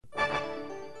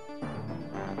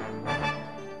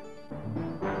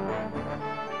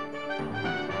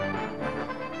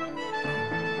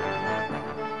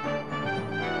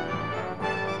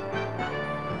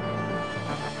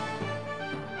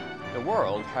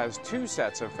has two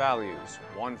sets of values,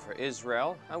 one for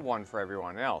Israel and one for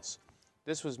everyone else.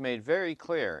 This was made very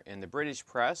clear in the British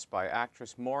press by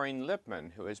actress Maureen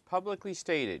Lipman, who has publicly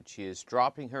stated she is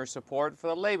dropping her support for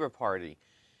the Labour Party.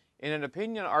 In an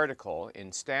opinion article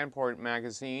in Standpoint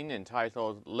magazine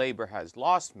entitled "Labour Has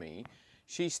Lost Me,"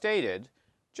 she stated,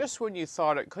 "Just when you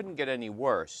thought it couldn't get any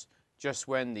worse, just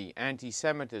when the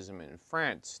anti-Semitism in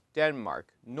France,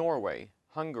 Denmark, Norway,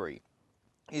 Hungary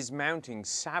is mounting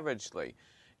savagely,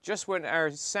 just when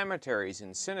our cemeteries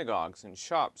and synagogues and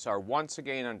shops are once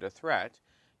again under threat,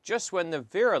 just when the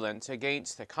virulence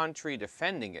against the country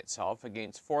defending itself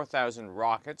against 4,000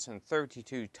 rockets and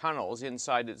 32 tunnels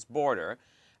inside its border,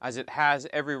 as it has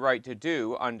every right to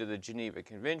do under the Geneva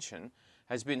Convention,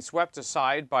 has been swept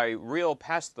aside by real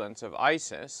pestilence of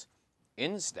ISIS,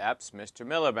 in steps Mr.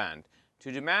 Miliband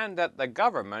to demand that the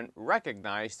government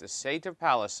recognize the state of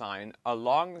Palestine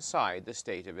alongside the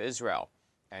state of Israel."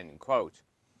 End quote.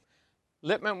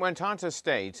 Lipman went on to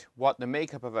state what the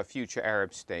makeup of a future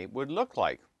Arab state would look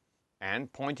like,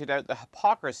 and pointed out the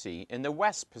hypocrisy in the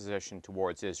West's position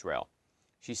towards Israel.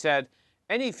 She said,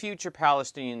 "Any future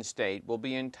Palestinian state will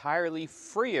be entirely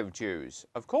free of Jews,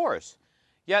 of course,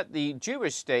 yet the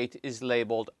Jewish state is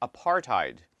labeled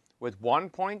apartheid, with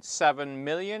 1.7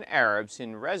 million Arabs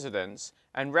in residence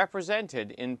and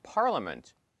represented in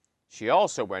parliament." She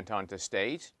also went on to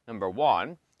state, number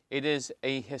one, it is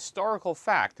a historical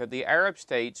fact that the Arab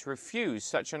states refused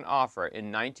such an offer in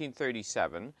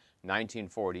 1937,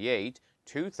 1948,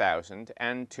 2000,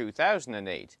 and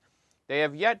 2008. They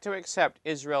have yet to accept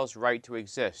Israel's right to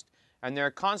exist, and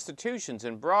their constitutions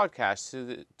and broadcasts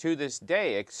to this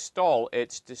day extol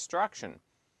its destruction.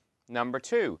 Number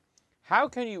two, how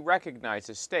can you recognize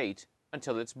a state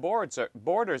until its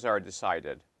borders are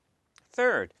decided?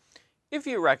 Third, if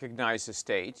you recognize a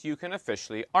state, you can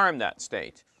officially arm that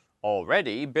state.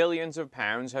 Already, billions of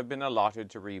pounds have been allotted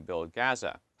to rebuild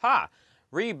Gaza. Ha!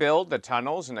 Rebuild the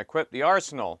tunnels and equip the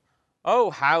arsenal.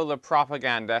 Oh, how the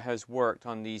propaganda has worked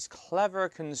on these clever,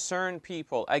 concerned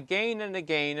people again and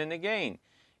again and again.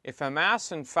 If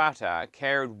Hamas and Fatah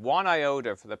cared one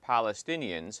iota for the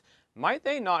Palestinians, might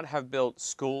they not have built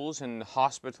schools and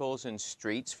hospitals and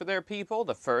streets for their people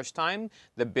the first time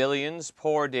the billions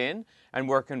poured in and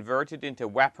were converted into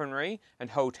weaponry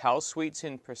and hotel suites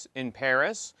in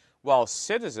Paris, while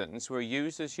citizens were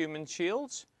used as human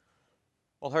shields?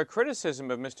 Well, her criticism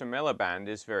of Mr. Miliband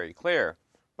is very clear,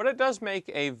 but it does make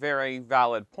a very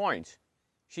valid point.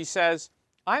 She says,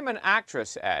 "I'm an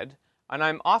actress, Ed, and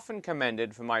I'm often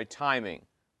commended for my timing.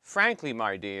 Frankly,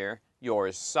 my dear,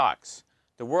 yours sucks.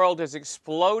 The world is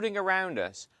exploding around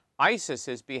us. ISIS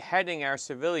is beheading our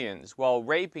civilians while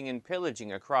raping and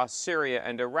pillaging across Syria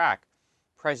and Iraq.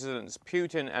 Presidents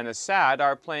Putin and Assad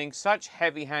are playing such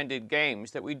heavy-handed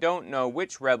games that we don't know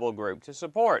which rebel group to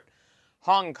support.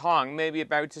 Hong Kong may be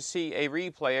about to see a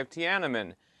replay of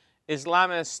Tiananmen.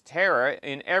 Islamist terror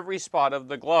in every spot of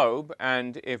the globe,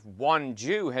 and if one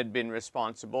Jew had been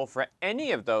responsible for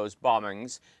any of those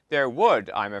bombings, there would,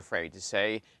 I'm afraid to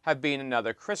say, have been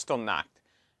another Kristallnacht.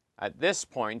 At this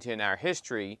point in our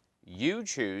history, you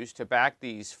choose to back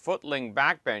these footling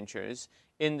backbenchers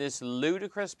in this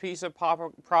ludicrous piece of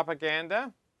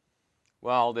propaganda?"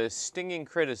 Well, this stinging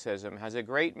criticism has a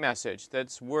great message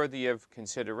that's worthy of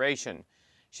consideration.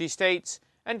 She states,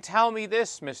 "And tell me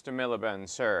this, Mr. Miliband,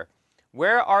 sir.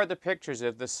 Where are the pictures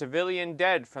of the civilian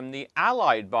dead from the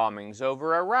Allied bombings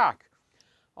over Iraq?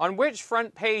 On which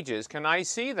front pages can I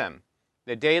see them?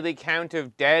 The daily count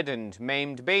of dead and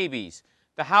maimed babies,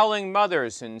 the howling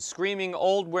mothers and screaming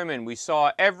old women we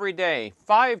saw every day,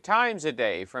 5 times a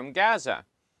day, from Gaza.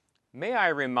 May I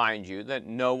remind you that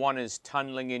no one is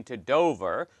tunneling into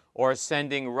Dover or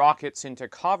sending rockets into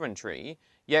Coventry,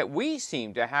 yet we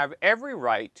seem to have every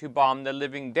right to bomb the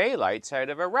living daylights out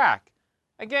of Iraq.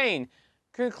 Again,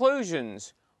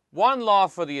 conclusions. One law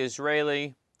for the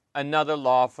Israeli, another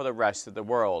law for the rest of the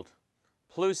world.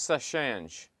 Plus ça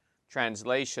change."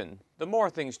 Translation, the more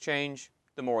things change,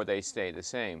 the more they stay the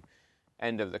same.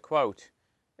 End of the quote.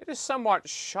 It is somewhat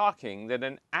shocking that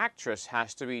an actress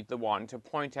has to be the one to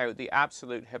point out the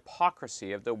absolute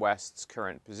hypocrisy of the West's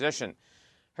current position.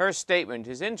 Her statement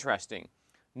is interesting.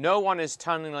 No one is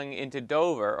tunneling into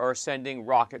Dover or sending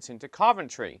rockets into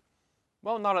Coventry.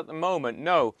 Well, not at the moment,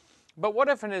 no. But what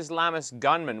if an Islamist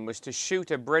gunman was to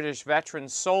shoot a British veteran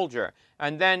soldier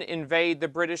and then invade the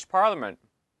British Parliament?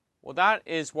 Well, that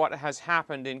is what has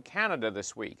happened in Canada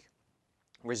this week.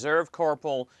 Reserve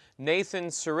Corporal Nathan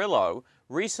Cirillo,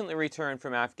 recently returned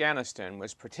from Afghanistan,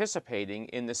 was participating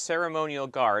in the ceremonial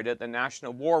guard at the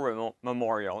National War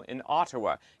Memorial in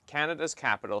Ottawa, Canada's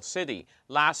capital city,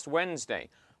 last Wednesday,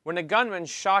 when a gunman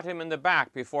shot him in the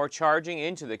back before charging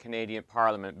into the Canadian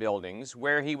Parliament buildings,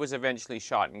 where he was eventually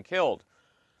shot and killed.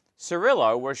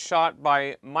 Cirillo was shot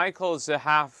by Michael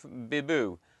Zahaf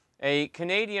Bibu, a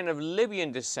Canadian of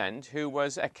Libyan descent who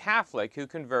was a Catholic who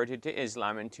converted to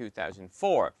Islam in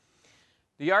 2004.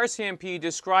 The RCMP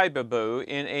described Bibu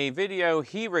in a video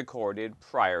he recorded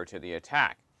prior to the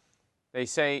attack. They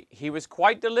say he was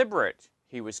quite deliberate,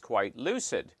 he was quite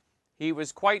lucid, he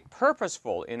was quite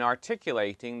purposeful in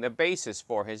articulating the basis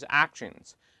for his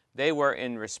actions. They were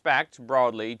in respect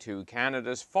broadly to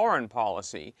Canada's foreign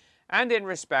policy and in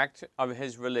respect of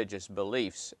his religious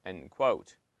beliefs, end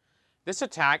quote. This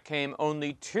attack came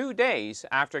only 2 days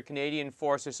after Canadian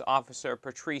Forces officer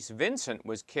Patrice Vincent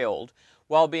was killed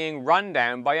while being run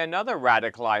down by another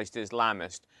radicalized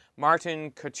Islamist,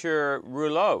 Martin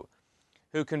Couture-Rouleau,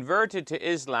 who converted to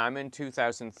Islam in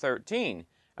 2013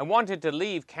 and wanted to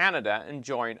leave Canada and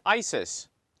join ISIS.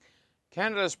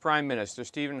 Canada's Prime Minister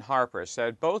Stephen Harper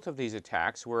said both of these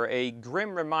attacks were a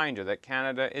grim reminder that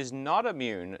Canada is not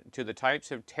immune to the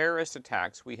types of terrorist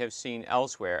attacks we have seen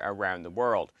elsewhere around the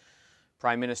world.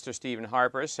 Prime Minister Stephen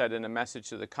Harper said in a message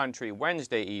to the country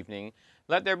Wednesday evening,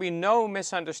 "Let there be no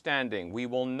misunderstanding, we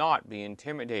will not be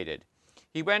intimidated."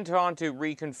 He went on to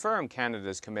reconfirm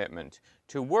Canada's commitment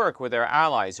to work with our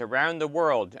allies around the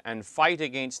world and fight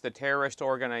against the terrorist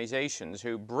organizations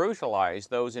who brutalize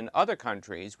those in other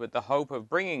countries with the hope of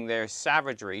bringing their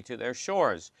savagery to their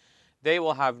shores. They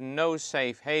will have no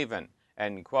safe haven,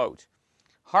 end quote.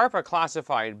 Harper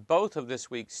classified both of this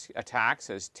week's attacks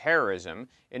as terrorism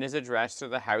in his address to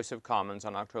the House of Commons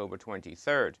on October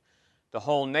 23rd. The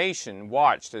whole nation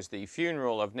watched as the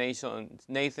funeral of Nathan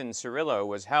Cirillo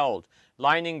was held,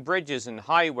 lining bridges and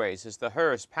highways as the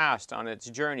hearse passed on its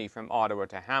journey from Ottawa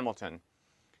to Hamilton.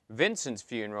 Vincent's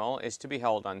funeral is to be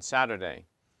held on Saturday.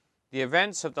 The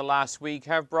events of the last week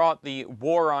have brought the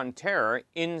war on terror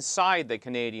inside the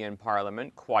Canadian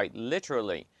Parliament quite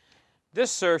literally.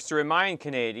 This serves to remind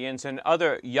Canadians and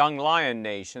other young lion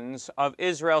nations of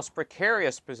Israel's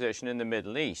precarious position in the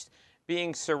Middle East,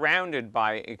 being surrounded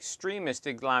by extremist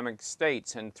Islamic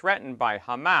states and threatened by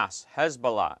Hamas,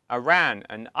 Hezbollah, Iran,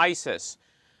 and ISIS.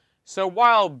 So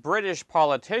while British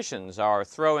politicians are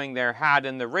throwing their hat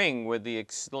in the ring with the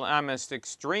Islamist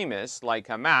extremists like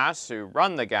Hamas who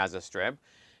run the Gaza Strip,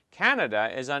 Canada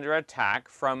is under attack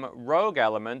from rogue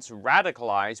elements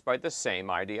radicalized by the same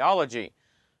ideology.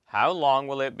 How long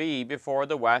will it be before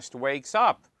the West wakes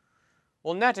up?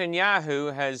 Well,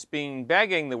 Netanyahu has been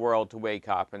begging the world to wake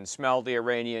up and smell the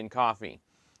Iranian coffee.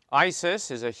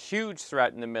 ISIS is a huge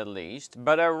threat in the Middle East,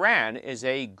 but Iran is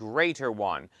a greater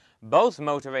one, both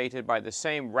motivated by the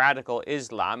same radical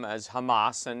Islam as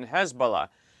Hamas and Hezbollah.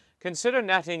 Consider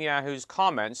Netanyahu's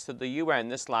comments to the UN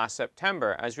this last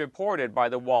September, as reported by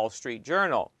the Wall Street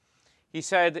Journal. He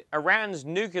said, Iran's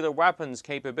nuclear weapons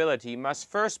capability must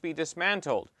first be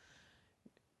dismantled.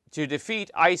 To defeat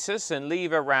ISIS and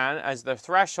leave Iran as the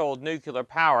threshold nuclear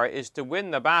power is to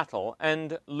win the battle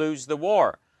and lose the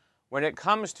war. When it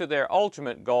comes to their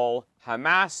ultimate goal,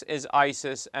 Hamas is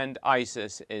ISIS and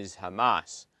ISIS is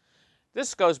Hamas.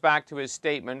 This goes back to his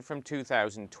statement from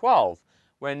 2012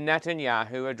 when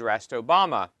Netanyahu addressed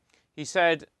Obama. He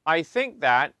said, "I think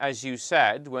that, as you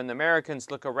said, when Americans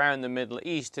look around the Middle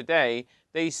East today,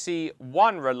 they see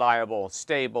one reliable,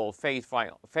 stable,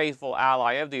 faithful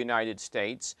ally of the United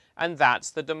States, and that's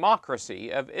the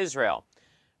democracy of Israel.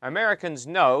 Americans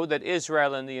know that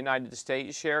Israel and the United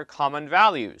States share common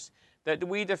values, that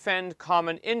we defend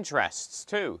common interests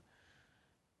too,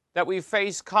 that we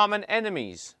face common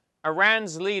enemies.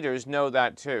 Iran's leaders know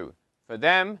that too. For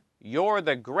them, you're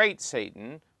the great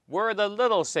Satan, we're the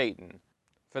little Satan.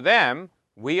 For them,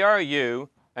 we are you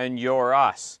and you're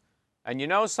us. And you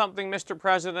know something, Mr.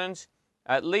 President?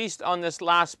 At least on this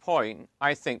last point,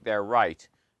 I think they're right.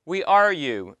 We are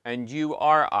you and you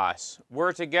are us.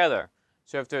 We're together.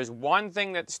 So if there's one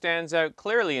thing that stands out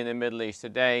clearly in the Middle East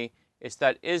today, it's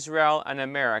that Israel and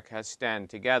America stand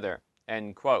together."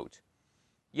 End quote.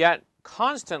 Yet,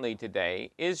 constantly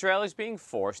today, Israel is being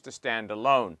forced to stand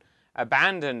alone,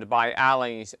 abandoned by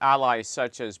allies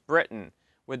such as Britain,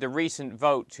 with the recent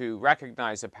vote to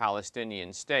recognize a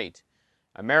Palestinian state.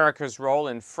 America's role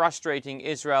in frustrating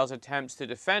Israel's attempts to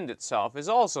defend itself is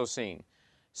also seen.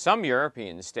 Some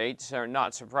European states,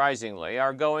 not surprisingly,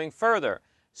 are going further.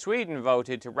 Sweden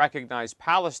voted to recognize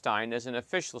Palestine as an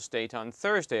official state on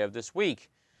Thursday of this week.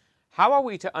 How are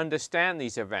we to understand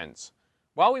these events?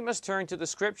 Well, we must turn to the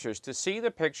Scriptures to see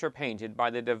the picture painted by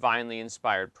the divinely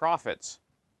inspired prophets.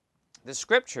 The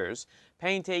Scriptures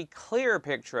paint a clear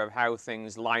picture of how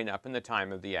things line up in the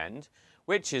time of the end,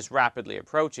 which is rapidly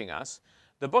approaching us,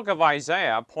 The book of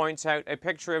Isaiah points out a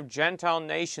picture of Gentile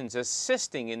nations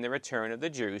assisting in the return of the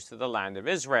Jews to the land of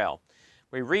Israel.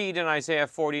 We read in Isaiah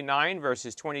 49,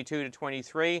 verses 22 to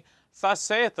 23, "Thus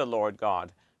saith the Lord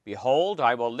God, Behold,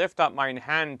 I will lift up mine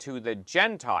hand to the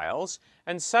Gentiles,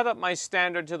 and set up my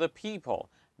standard to the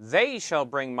people. They shall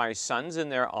bring my sons in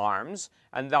their arms,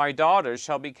 and thy daughters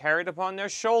shall be carried upon their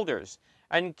shoulders.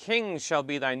 And kings shall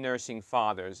be thy nursing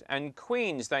fathers, and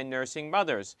queens thy nursing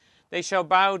mothers. They shall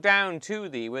bow down to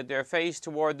thee with their face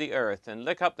toward the earth, and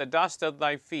lick up the dust of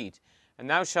thy feet. And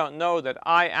thou shalt know that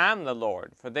I am the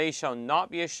Lord, for they shall not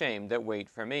be ashamed that wait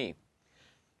for me."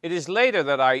 It is later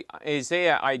that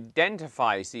Isaiah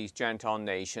identifies these Gentile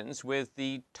nations with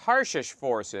the Tarshish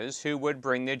forces who would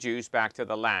bring the Jews back to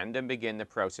the land and begin the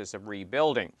process of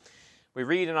rebuilding. We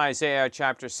read in Isaiah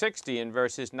chapter 60 in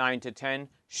verses 9 to 10,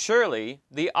 "Surely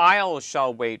the isles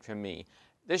shall wait for me,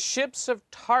 the ships of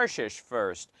Tarshish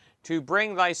first, to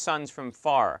bring thy sons from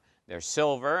far, their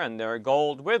silver and their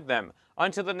gold with them,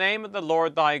 unto the name of the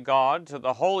Lord thy God, to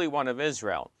the Holy One of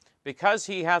Israel, because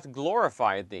he hath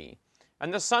glorified thee.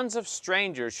 And the sons of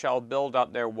strangers shall build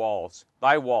up their walls,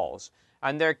 thy walls,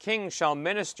 and their kings shall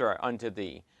minister unto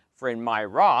thee. For in my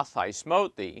wrath I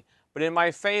smote thee, but in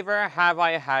my favor have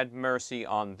I had mercy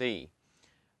on thee."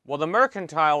 Well, the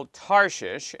mercantile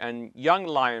Tarshish and Young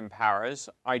Lion powers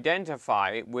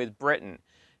identify with Britain.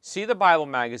 See the Bible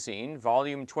Magazine,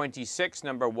 Volume 26,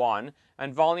 Number 1,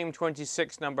 and Volume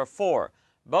 26, Number 4,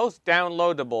 both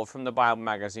downloadable from the Bible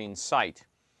Magazine site.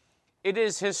 It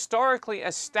is historically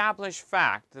established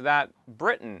fact that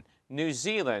Britain, New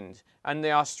Zealand, and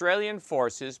the Australian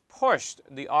forces pushed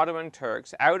the Ottoman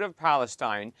Turks out of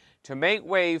Palestine to make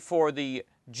way for the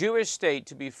Jewish state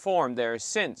to be formed there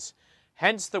since.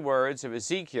 Hence the words of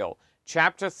Ezekiel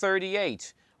chapter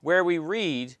 38, where we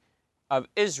read of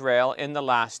Israel in the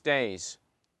last days.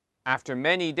 "After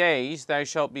many days thou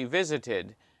shalt be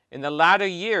visited. In the latter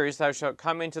years thou shalt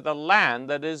come into the land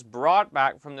that is brought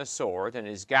back from the sword, and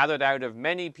is gathered out of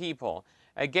many people,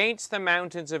 against the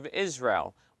mountains of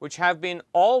Israel, which have been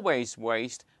always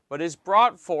waste, but is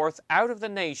brought forth out of the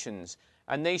nations,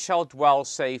 and they shall dwell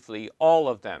safely, all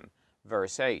of them."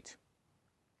 Verse 8.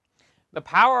 The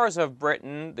powers of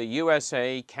Britain, the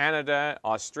USA, Canada,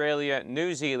 Australia,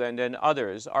 New Zealand, and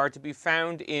others are to be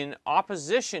found in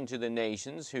opposition to the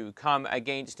nations who come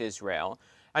against Israel,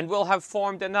 and will have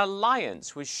formed an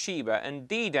alliance with Sheba and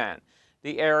Dedan,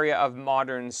 the area of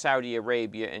modern Saudi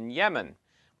Arabia and Yemen.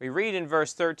 We read in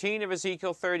verse 13 of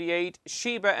Ezekiel 38,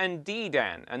 "Sheba and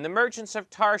Dedan, and the merchants of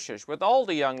Tarshish, with all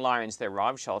the young lions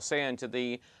thereof, shall say unto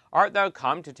thee, Art thou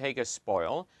come to take a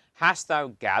spoil? Hast thou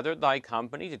gathered thy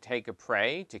company to take a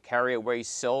prey, to carry away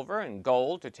silver and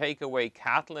gold, to take away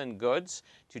cattle and goods,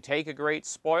 to take a great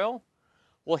spoil?"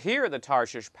 Well, here the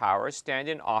Tarshish powers stand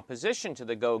in opposition to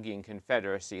the Gogian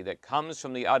Confederacy that comes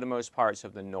from the uttermost parts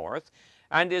of the north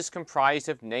and is comprised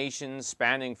of nations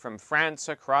spanning from France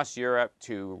across Europe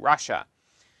to Russia.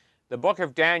 The book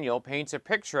of Daniel paints a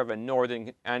picture of a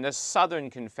northern and a southern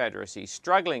confederacy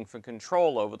struggling for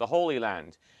control over the Holy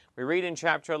Land. We read in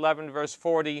chapter 11, verse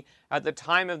 40, "At the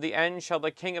time of the end shall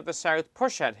the king of the south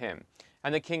push at him,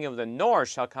 and the king of the north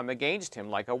shall come against him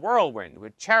like a whirlwind,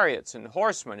 with chariots and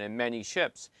horsemen and many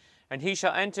ships. And he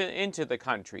shall enter into the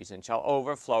countries, and shall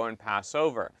overflow and pass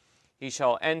over. He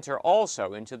shall enter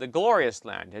also into the glorious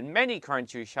land, and many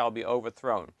countries shall be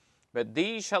overthrown. But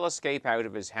these shall escape out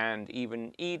of his hand,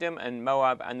 even Edom and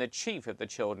Moab, and the chief of the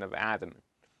children of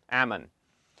Ammon."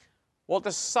 Well,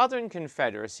 the Southern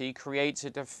Confederacy creates a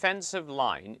defensive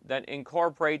line that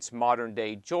incorporates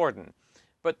modern-day Jordan,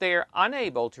 but they are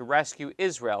unable to rescue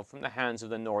Israel from the hands of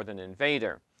the northern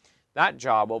invader. That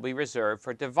job will be reserved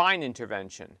for divine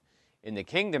intervention. In the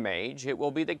kingdom age, it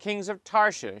will be the kings of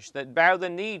Tarshish that bow the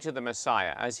knee to the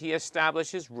Messiah as he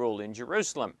establishes rule in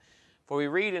Jerusalem. For we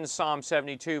read in Psalm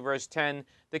 72, verse 10,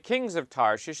 "The kings of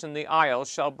Tarshish and the isles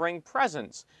shall bring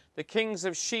presents. The kings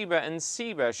of Sheba and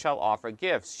Seba shall offer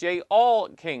gifts. Yea, all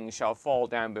kings shall fall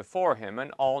down before him,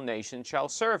 and all nations shall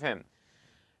serve him."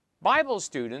 Bible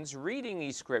students reading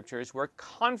these scriptures were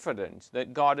confident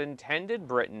that God intended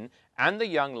Britain and the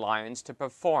young lions to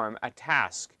perform a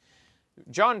task.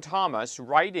 John Thomas,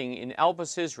 writing in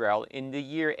Elpis Israel in the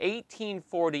year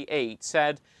 1848,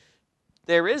 said,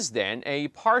 "There is then a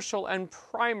partial and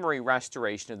primary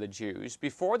restoration of the Jews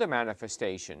before the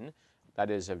manifestation, that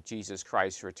is, of Jesus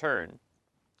Christ's return,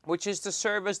 which is to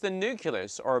serve as the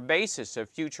nucleus or basis of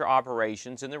future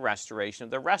operations in the restoration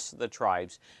of the rest of the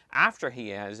tribes after he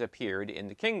has appeared in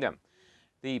the kingdom.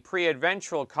 The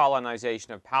pre-adventural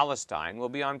colonization of Palestine will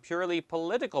be on purely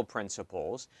political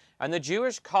principles, and the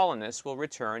Jewish colonists will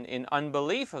return in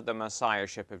unbelief of the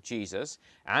messiahship of Jesus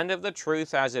and of the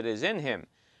truth as it is in him.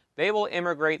 They will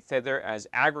immigrate thither as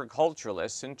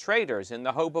agriculturalists and traders in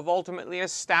the hope of ultimately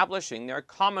establishing their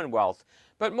commonwealth,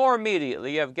 but more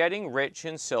immediately of getting rich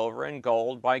in silver and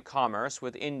gold by commerce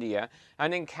with India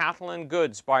and in cattle and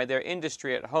goods by their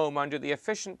industry at home under the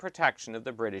efficient protection of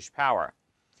the British power.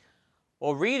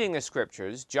 While reading the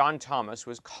scriptures, John Thomas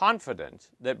was confident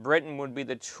that Britain would be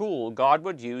the tool God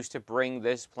would use to bring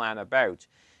this plan about.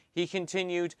 He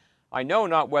continued, "I know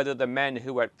not whether the men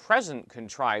who at present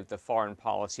contrive the foreign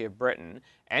policy of Britain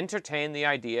entertain the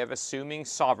idea of assuming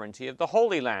sovereignty of the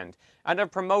Holy Land and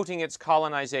of promoting its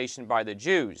colonization by the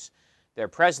Jews. Their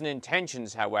present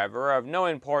intentions, however, are of no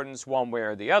importance one way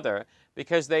or the other,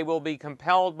 because they will be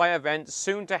compelled by events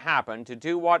soon to happen to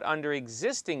do what under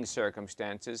existing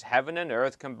circumstances heaven and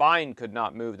earth combined could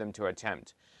not move them to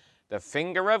attempt. The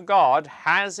finger of God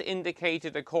has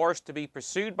indicated a course to be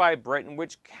pursued by Britain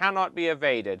which cannot be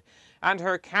evaded, and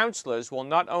her counselors will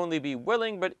not only be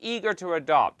willing but eager to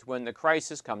adopt when the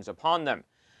crisis comes upon them.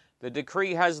 The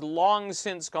decree has long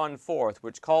since gone forth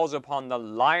which calls upon the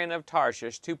Lion of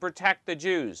Tarshish to protect the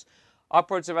Jews.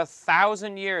 Upwards of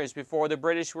 1,000 years before the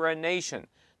British were a nation,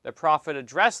 the prophet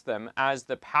addressed them as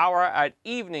the power at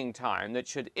evening time that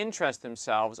should interest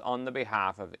themselves on the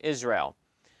behalf of Israel."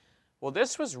 Well,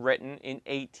 this was written in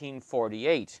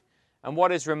 1848, and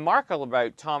what is remarkable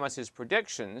about Thomas's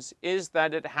predictions is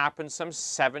that it happened some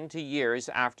 70 years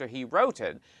after he wrote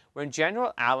it, when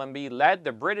General Allenby led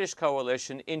the British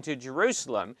coalition into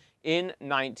Jerusalem in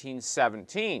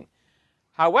 1917.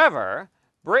 However,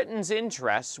 Britain's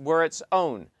interests were its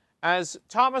own, as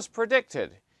Thomas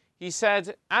predicted. He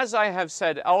said, "As I have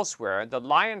said elsewhere, the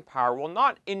lion power will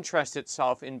not interest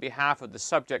itself in behalf of the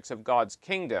subjects of God's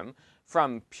kingdom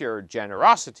from pure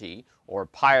generosity, or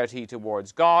piety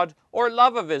towards God, or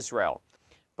love of Israel,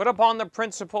 but upon the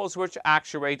principles which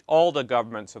actuate all the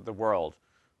governments of the world,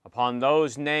 upon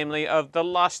those, namely, of the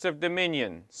lust of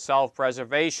dominion,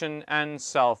 self-preservation, and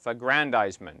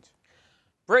self-aggrandizement."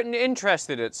 Britain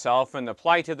interested itself in the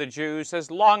plight of the Jews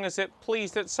as long as it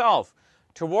pleased itself.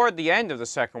 Toward the end of the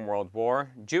Second World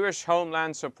War, Jewish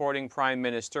homeland-supporting Prime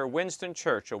Minister Winston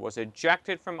Churchill was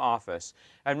ejected from office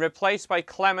and replaced by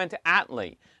Clement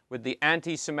Attlee, with the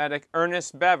anti-Semitic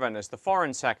Ernest Bevin as the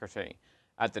Foreign Secretary.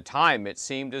 At the time, it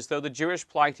seemed as though the Jewish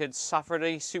plight had suffered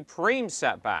a supreme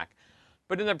setback,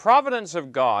 but in the providence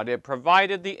of God, it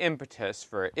provided the impetus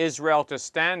for Israel to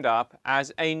stand up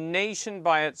as a nation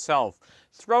by itself,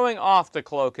 throwing off the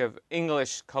cloak of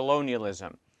English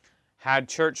colonialism. Had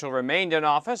Churchill remained in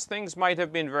office, things might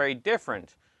have been very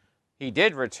different. He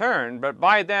did return, but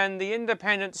by then the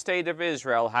independent state of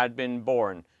Israel had been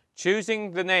born,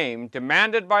 choosing the name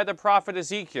demanded by the prophet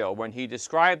Ezekiel when he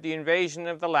described the invasion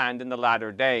of the land in the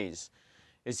latter days.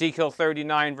 Ezekiel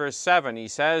 39 verse 7, he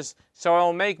says, "So I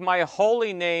will make my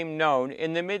holy name known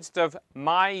in the midst of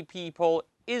my people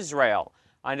Israel,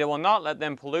 and I will not let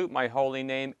them pollute my holy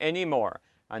name any more.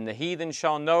 And the heathen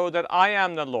shall know that I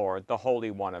am the Lord, the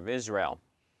Holy One of Israel."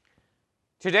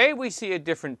 Today we see a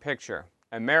different picture.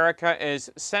 America is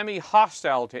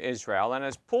semi-hostile to Israel and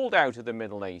has pulled out of the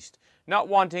Middle East, not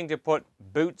wanting to put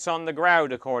boots on the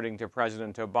ground, according to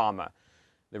President Obama.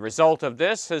 The result of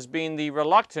this has been the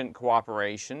reluctant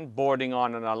cooperation, bordering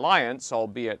on an alliance,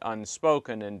 albeit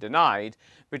unspoken and denied,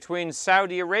 between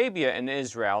Saudi Arabia and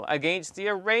Israel against the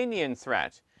Iranian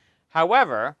threat.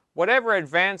 However, whatever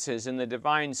advances in the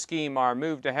divine scheme are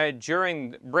moved ahead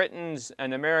during Britain's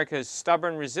and America's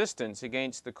stubborn resistance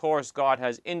against the course God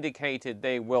has indicated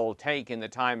they will take in the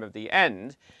time of the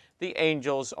end, the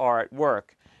angels are at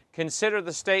work. Consider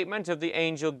the statement of the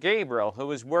angel Gabriel, who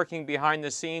was working behind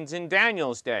the scenes in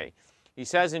Daniel's day. He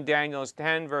says in Daniel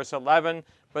 10, verse 11,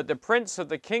 "But the prince of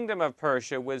the kingdom of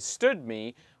Persia withstood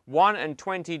me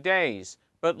 21 days.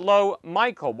 But lo,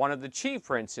 Michael, one of the chief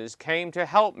princes, came to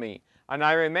help me, and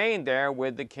I remained there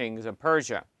with the kings of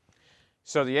Persia."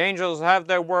 So the angels have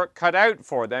their work cut out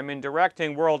for them in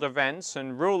directing world events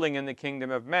and ruling in the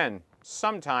kingdom of men,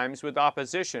 sometimes with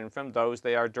opposition from those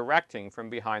they are directing from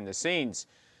behind the scenes.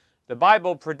 The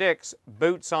Bible predicts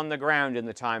boots on the ground in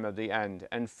the time of the end,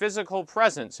 and physical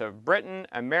presence of Britain,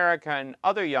 America, and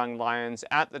other young lions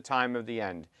at the time of the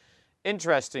end.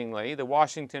 Interestingly, the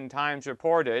Washington Times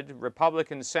reported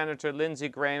Republican Senator Lindsey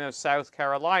Graham of South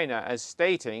Carolina as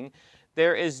stating,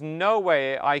 "There is no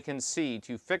way I can see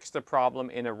to fix the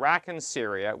problem in Iraq and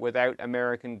Syria without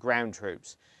American ground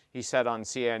troops." He said on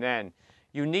CNN,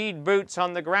 "You need boots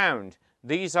on the ground.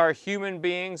 These are human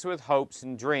beings with hopes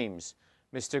and dreams.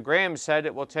 Mr. Graham said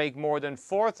it will take more than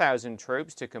 4,000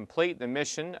 troops to complete the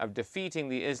mission of defeating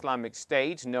the Islamic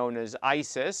State known as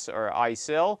ISIS or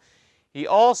ISIL. He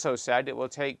also said it will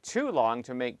take too long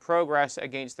to make progress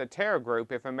against the terror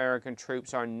group if American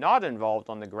troops are not involved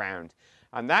on the ground,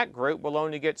 and that group will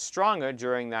only get stronger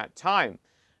during that time.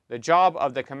 The job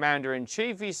of the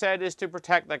commander-in-chief, he said, is to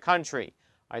protect the country.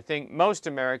 I think most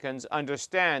Americans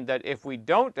understand that if we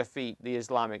don't defeat the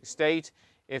Islamic State,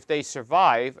 if they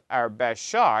survive our best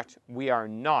shot, we are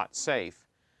not safe.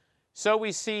 So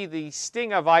we see the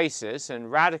sting of ISIS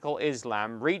and radical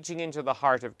Islam reaching into the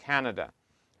heart of Canada.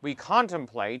 We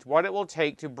contemplate what it will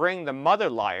take to bring the mother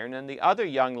lion and the other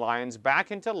young lions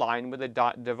back into line with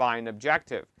a divine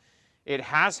objective. It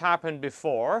has happened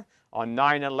before, on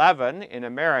 9/11 in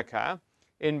America,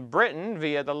 in Britain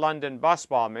via the London bus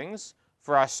bombings,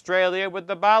 for Australia with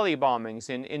the Bali bombings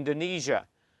in Indonesia.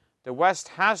 The West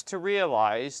has to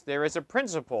realize there is a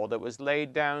principle that was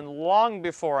laid down long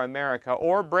before America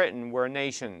or Britain were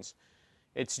nations.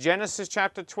 It's Genesis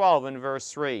chapter 12 and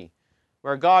verse 3,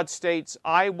 where God states,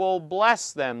 "I will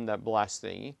bless them that bless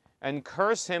thee, and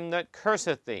curse him that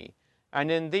curseth thee, and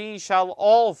in thee shall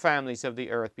all families of the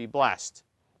earth be blessed."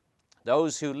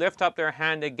 Those who lift up their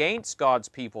hand against God's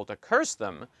people to curse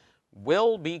them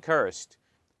will be cursed.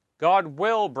 God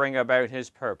will bring about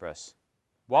his purpose.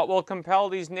 What will compel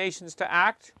these nations to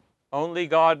act? Only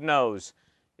God knows.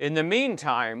 In the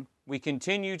meantime, we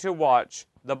continue to watch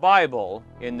the Bible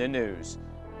in the news.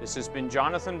 This has been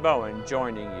Jonathan Bowen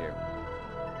joining you.